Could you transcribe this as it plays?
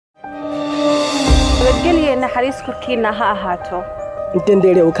ina harisku kina hato.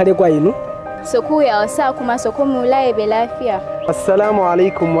 Ntendele ukale kwa inu. Soku ya wasa kuma soku mulaye belafia. Assalamu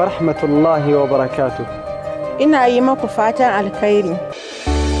alaikum wa rahmatullahi wa barakatuh. Ina yi maku fatan alkhairi.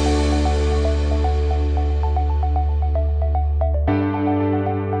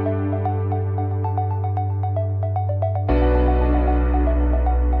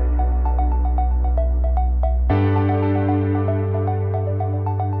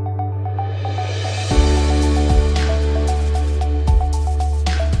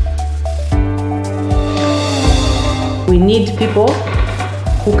 We need people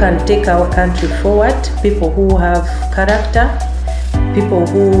who can take our country forward, people who have character, people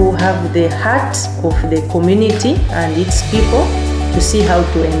who have the heart of the community and its people to see how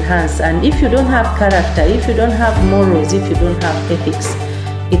to enhance. And if you don't have character, if you don't have morals, if you don't have ethics,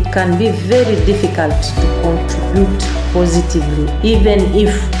 it can be very difficult to contribute positively, even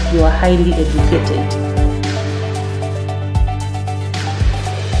if you are highly educated.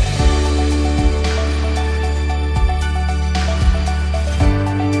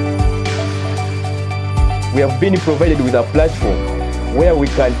 We have been provided with a platform where we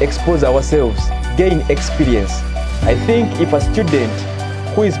can expose ourselves, gain experience. I think if a student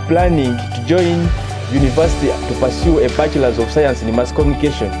who is planning to join university to pursue a Bachelor's of Science in Mass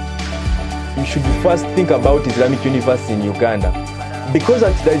Communication, you should first think about Islamic University in Uganda. Because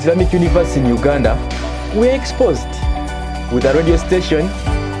at the Islamic University in Uganda, we are exposed. With a radio station,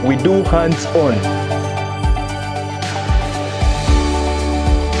 we do hands-on.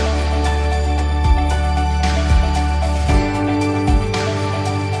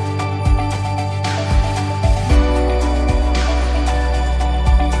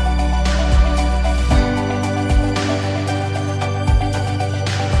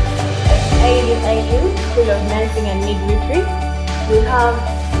 School of Nursing and Midwifery. We have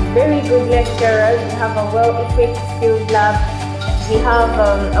very good lecturers, we have a well-equipped skills lab, we have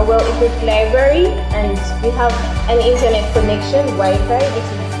a well-equipped library, and we have an internet connection, Wi-Fi,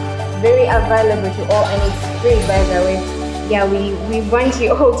 which is very available to all, and it's free, by the way. Yeah, we want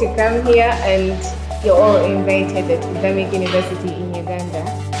you all to come here, and you're all invited at Islamic University in Uganda.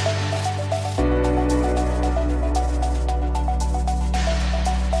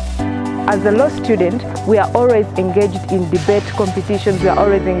 As a law student, we are always engaged in debate competitions, we are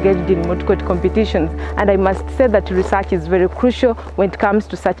always engaged in multi-court competitions, and I must say that research is very crucial when it comes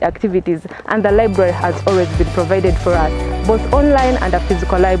to such activities, and the library has always been provided for us, both online and a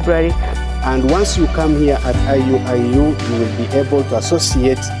physical library. And once you come here at IUIU, you will be able to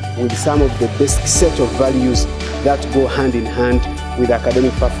associate with some of the basic set of values that go hand in hand with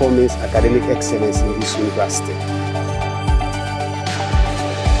academic performance, academic excellence in this university.